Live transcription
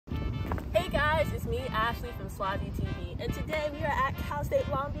me, Ashley from CSULB TV, and today we are at Cal State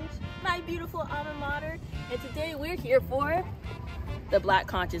Long Beach, my beautiful alma mater, and today we're here for the Black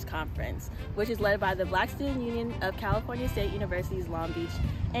Conscious Conference, which is led by the Black Student Union of California State University's Long Beach.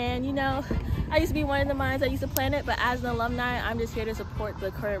 And you know, I used to be one of the minds that used to plan it, but as an alumni, I'm just here to support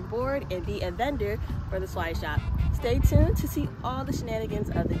the current board and be a vendor for the Swai Shop. Stay tuned to see all the shenanigans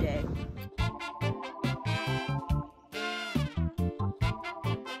of the day.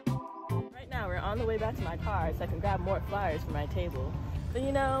 On the way back to my car so I can grab more flyers for my table. But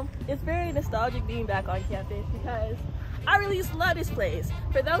you know, it's very nostalgic being back on campus because I really used to love this place.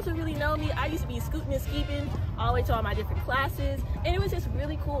 For those who really know me, I used to be scooting and skeeping all the way to all my different classes, and it was just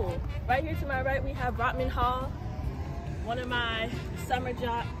really cool. Right here to my right, we have Rotman Hall, one of my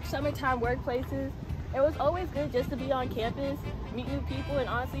summertime workplaces. It was always good just to be on campus, meet new people, and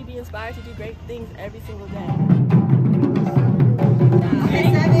honestly be inspired to do great things every single day.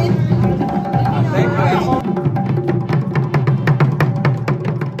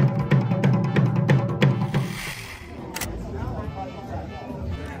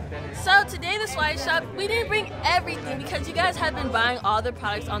 So today the Swai Shop, we didn't bring everything because you guys have been buying all the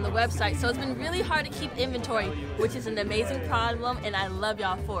products on the website, so it's been really hard to keep inventory, which is an amazing problem, and I love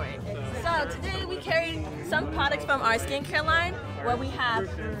y'all for it. So today we carried some products from our skincare line, where we have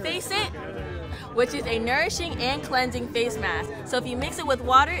Face It, which is a nourishing and cleansing face mask. So if you mix it with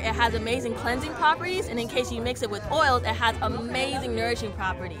water, it has amazing cleansing properties, and in case you mix it with oils, it has amazing nourishing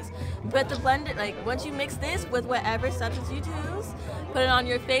properties. But the blender, once you mix this with whatever substance you choose, put it on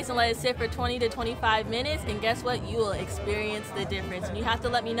your face and let it sit for 20 to 25 minutes, and guess what? You will experience the difference. And you have to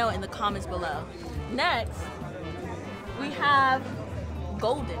let me know in the comments below. Next, we have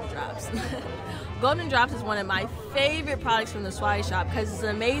Golden Drops. Golden Drops is one of my favorite products from the Swai Shop because it's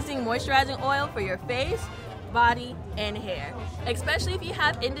an amazing moisturizing oil for your face, body, and hair. Especially if you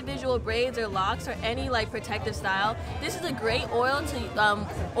have individual braids or locks or any protective style, this is a great oil to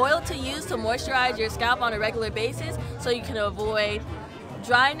use to moisturize your scalp on a regular basis so you can avoid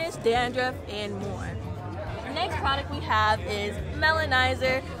dryness, dandruff, and more. The next product we have is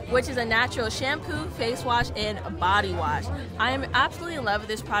Melanizer, which is a natural shampoo, face wash, and body wash. I am absolutely in love with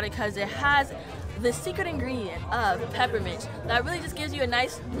this product because it has the secret ingredient of peppermint that really just gives you a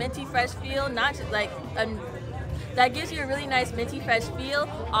nice minty fresh feel, not just that gives you a really nice minty fresh feel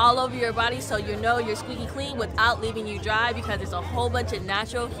all over your body, so you know you're squeaky clean without leaving you dry, because there's a whole bunch of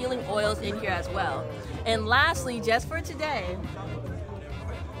natural healing oils in here as well. And lastly, just for today,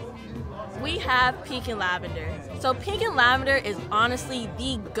 we have Pink and Lavender. So Pink and Lavender is honestly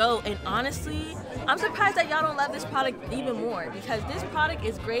the GOAT, and honestly, I'm surprised that y'all don't love this product even more, because this product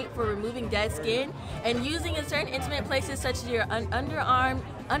is great for removing dead skin and using in certain intimate places such as your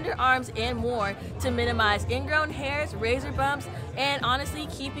underarms and more to minimize ingrown hairs, razor bumps, and honestly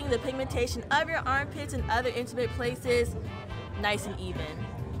keeping the pigmentation of your armpits and other intimate places nice and even.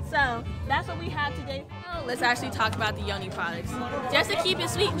 So that's what we have today. Now let's actually talk about the Yoni products. Just to keep it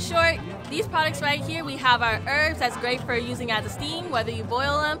sweet and short, these products right here, we have our herbs that's great for using as a steam, whether you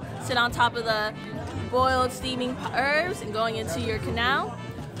boil them, sit on top of the boiled steaming herbs and going into your canal.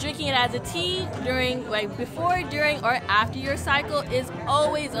 Drinking it as a tea before, during, or after your cycle is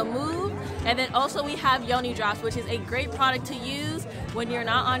always a move. And then also we have Yoni Drops, which is a great product to use when you're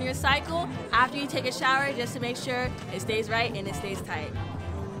not on your cycle, after you take a shower, just to make sure it stays right and it stays tight.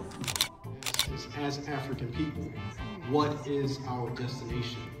 As African people, what is our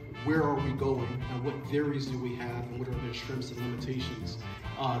destination? Where are we going, and what theories do we have, and what are the strengths and limitations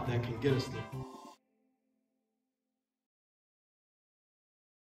that can get us there?